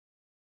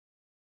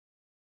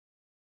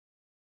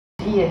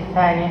الكيفية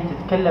الثانية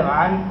تتكلم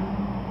عن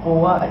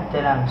قوى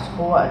التلامس.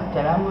 قوى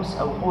التلامس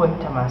أو قوى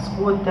التماس.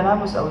 قوى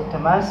التلامس أو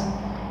التماس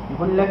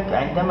يقول لك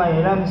عندما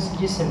يلامس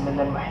جسم من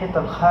المحيط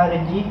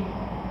الخارجي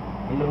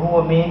اللي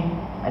هو من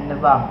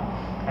النظام.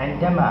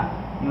 عندما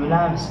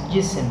يلامس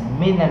جسم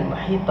من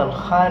المحيط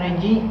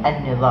الخارجي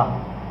النظام.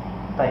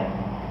 طيب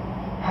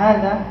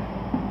هذا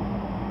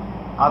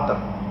عطر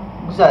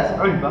قزاز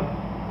علبة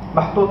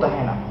محطوطة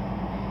هنا،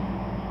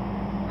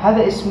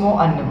 هذا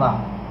اسمه النظام.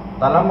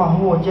 طالما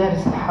هو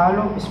جالس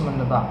لحاله اسمه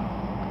النظام.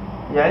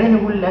 يعني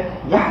نقول لك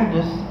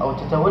يحدث أو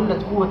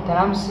تتولد قوة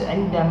التلامس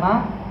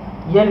عندما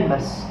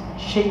يلمس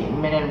شيء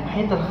من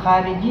المحيط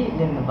الخارجي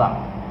للنظام.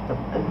 طب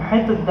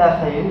المحيط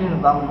الداخلي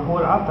للنظام اللي هو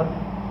العطر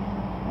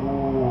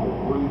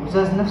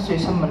والقزاز نفسه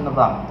يسمى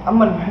النظام.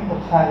 أما المحيط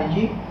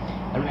الخارجي،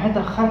 المحيط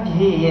الخارجي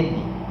هي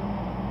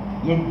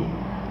يدي.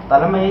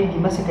 طالما يدي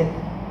مسكت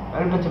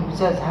علبة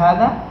القزاز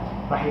هذا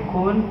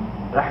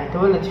راح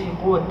يتولد فيه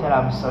قوة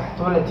تلامس، راح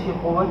يتولد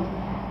فيه قوة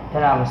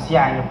تلامس.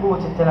 يعني قوة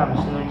التلامس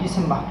إنه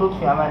الجسم محطوط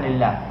في أمان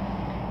الله،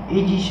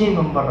 يجي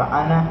شيء من برا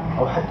أنا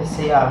أو حتى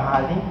السيارة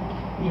هذه،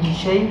 يجي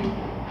شيء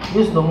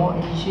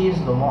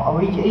يصدمه أو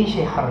يجي أي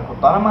شيء يحركه.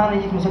 طالما أنا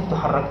جيت مسكته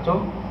حركته،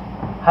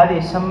 هذا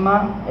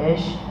يسمى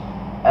إيش؟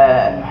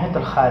 المحيط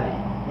الخارجي.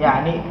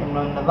 يعني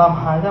إنه النظام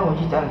هذا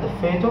وجيت أنا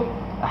دفيته،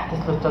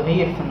 أحدث له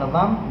تغيير في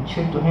النظام،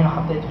 شلته هنا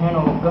حطيته هنا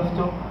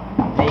ووقفته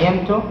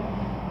نيمته،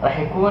 راح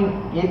يكون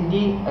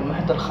يدي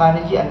المحيط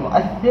الخارجي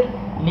المؤثر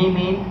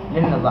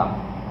للنظام،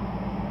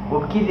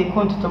 وبكذا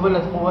يكون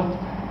تتولد قوة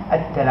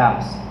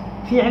التلامس.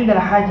 في عندنا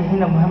حاجة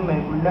هنا مهمة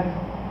يقول لك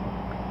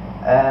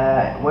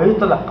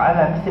ويطلق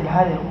على مثل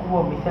هذه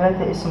القوة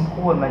بثلاثة اسم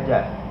قوة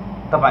المجال.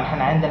 طبعا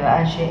احنا عندنا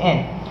الآن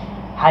شيئين،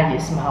 حاجة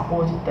اسمها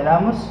قوة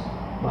التلامس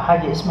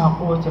وحاجة اسمها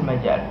قوة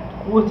المجال.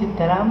 قوة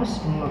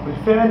التلامس انه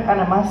بالفعل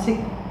انا ماسك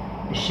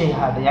الشيء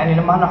هذا، يعني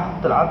لما انا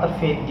احط العطر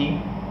في يدي،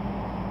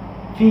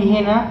 في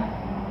هنا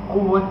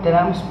قوة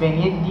تلامس بين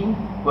يدي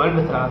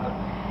وعلبة العطر.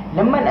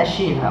 لما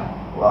اشيلها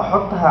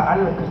واحطها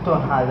على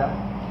الكرتون هذا،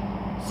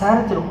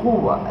 صارت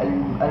القوة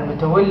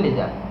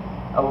المتولدة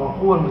او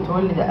القوة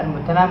المتولدة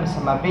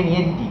المتلامسة ما بين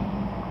يدي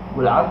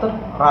والعطر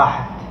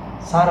راحت.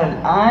 صار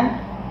الآن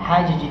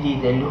حاجة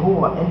جديدة اللي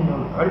هو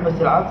انه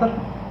علبة العطر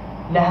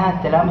لها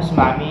تلامس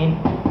مع مين؟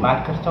 مع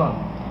الكرتون.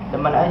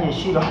 لما اجي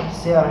اشيل واحط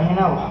السيارة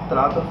هنا واحط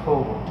العطر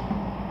فوقه،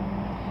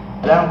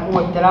 الآن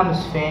قوة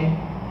التلامس فين؟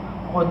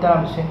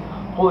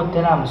 قوة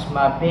التلامس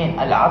ما بين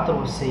العطر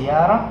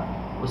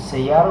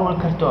والسيارة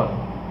والكرتون.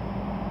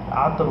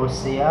 العطر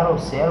والسيارة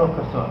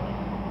والكرتون.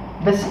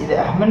 بس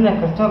إذا أحملنا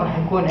الكرتون راح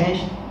يكون إيش؟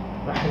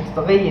 راح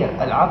يتغير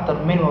العطر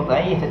من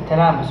وضعية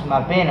التلامس ما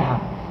بينها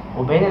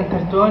وبين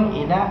الكرتون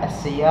إلى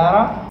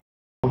السيارة،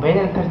 وبين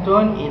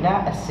الكرتون إلى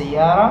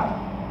السيارة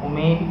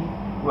ومين؟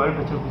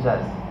 وعلبة القزاز.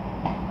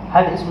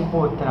 هذا اسمه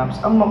قوة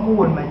التلامس. أما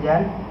قوة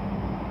المجال،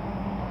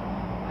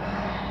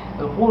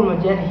 القوة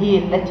المجال هي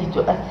التي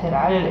تؤثر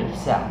على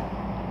الأجسام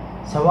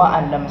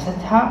سواء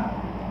لمستها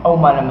أو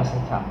ما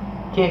لمستها.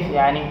 كيف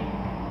يعني؟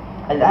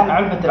 الآن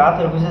علبة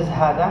العطر القزاز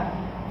هذا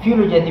فيه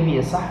له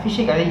جاذبية صح؟ في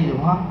شيء قاعد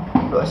يجذبه،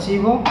 لو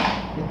أسيبه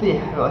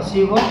يطيح، لو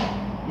أسيبه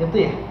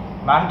يطيح،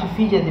 معناته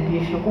في جاذبية،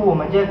 في قوة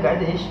مجال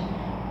قاعدة إيش؟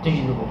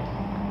 تجذبه.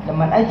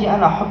 لما أجي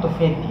أنا أحطه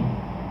في يدي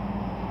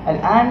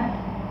الآن،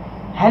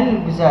 هل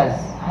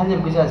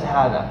القزاز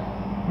هذا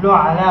له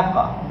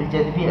علاقة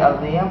بالجاذبية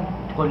الأرضية؟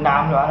 تقول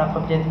نعم له علاقة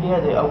بالجاذبية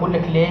الأرضية. أقول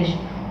لك ليش؟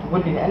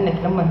 تقول لي لأنك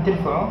لما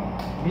ترفعه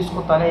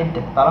بيسقط على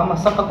يدك، طالما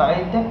سقط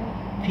على يدك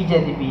في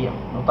جاذبية،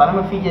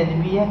 وطالما في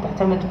جاذبية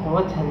تعتمد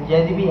قوتها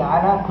الجاذبية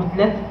على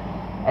كتلة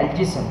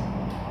الجسم،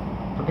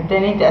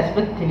 فبالتالي أنت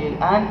أثبتت لي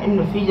الآن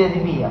إنه في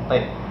جاذبية.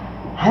 طيب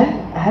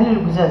هل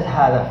القزاز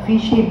هذا في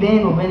شيء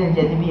بينه وبين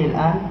الجاذبية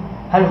الآن؟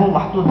 هل هو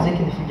محطوط زي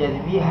كذا في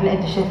الجاذبية؟ هل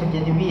أنت شايف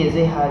الجاذبية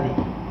زي هذه،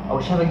 أو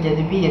شايف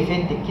الجاذبية في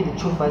يدك كذا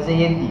تشوفها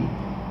زي يدي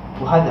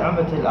وهذا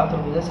علبة العطر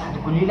القزاز؟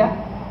 حتقولي لا.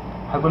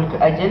 هقول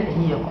لك أجل،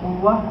 هي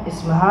قوة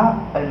اسمها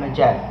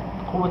المجال.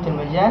 قوة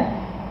المجال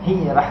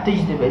هي راح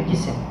تجذب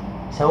الجسم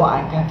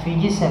سواء كان في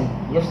جسم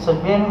يفصل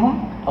بينهم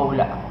أو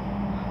لا.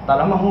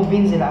 طالما هو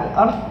بينزل على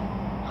الأرض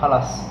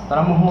خلاص،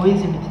 طالما هو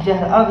ينزل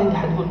باتجاه الأرض أنت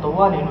حتقول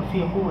طوالي إنه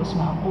في قوة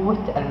اسمها قوة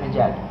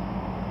المجال.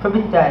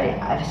 فبالتالي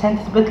علشان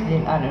تثبت لي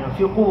الآن إنه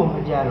في قوة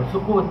مجال وفي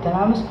قوة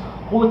تلامس،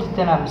 قوة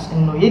التلامس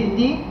إنه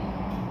يدي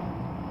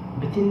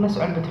بتلمس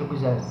علبة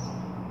القزاز،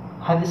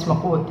 هذا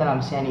اسمه قوة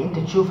تلامس، يعني أنت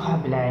تشوفها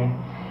بالعين.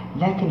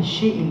 لكن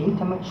الشيء اللي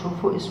أنت ما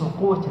تشوفه اسمه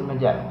قوة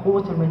المجال.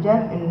 قوة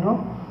المجال إنه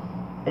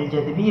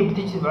الجاذبية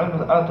بتجذب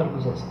علبة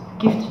القزاز.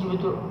 كيف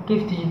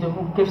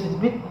تجذبه؟ كيف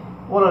تثبت؟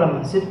 والله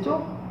لما سبته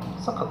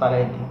سقط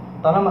على يدي،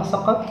 طالما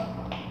سقط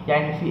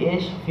يعني في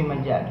إيش؟ في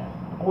مجال.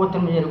 قوة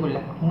المجال يقول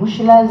لك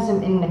مش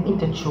لازم إنك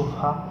أنت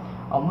تشوفها،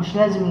 أو مش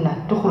لازم إنها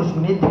تخرج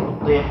من يدك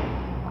وتطير،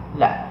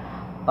 لا،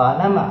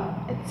 طالما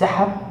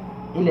اتسحب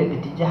إلى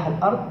باتجاه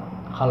الأرض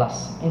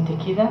خلاص أنت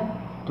كذا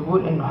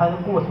تقول إنه هذه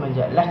قوة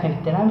مجال. لكن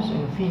التلامس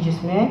إنه في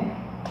جسمين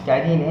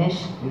قاعدين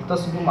إيش؟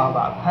 يلتصقوا مع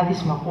بعض، هذه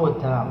اسمها قوة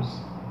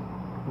تلامس،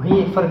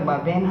 وهي الفرق ما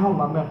بينها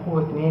وما بين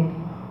قوة مين؟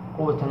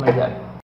 قوة المجال.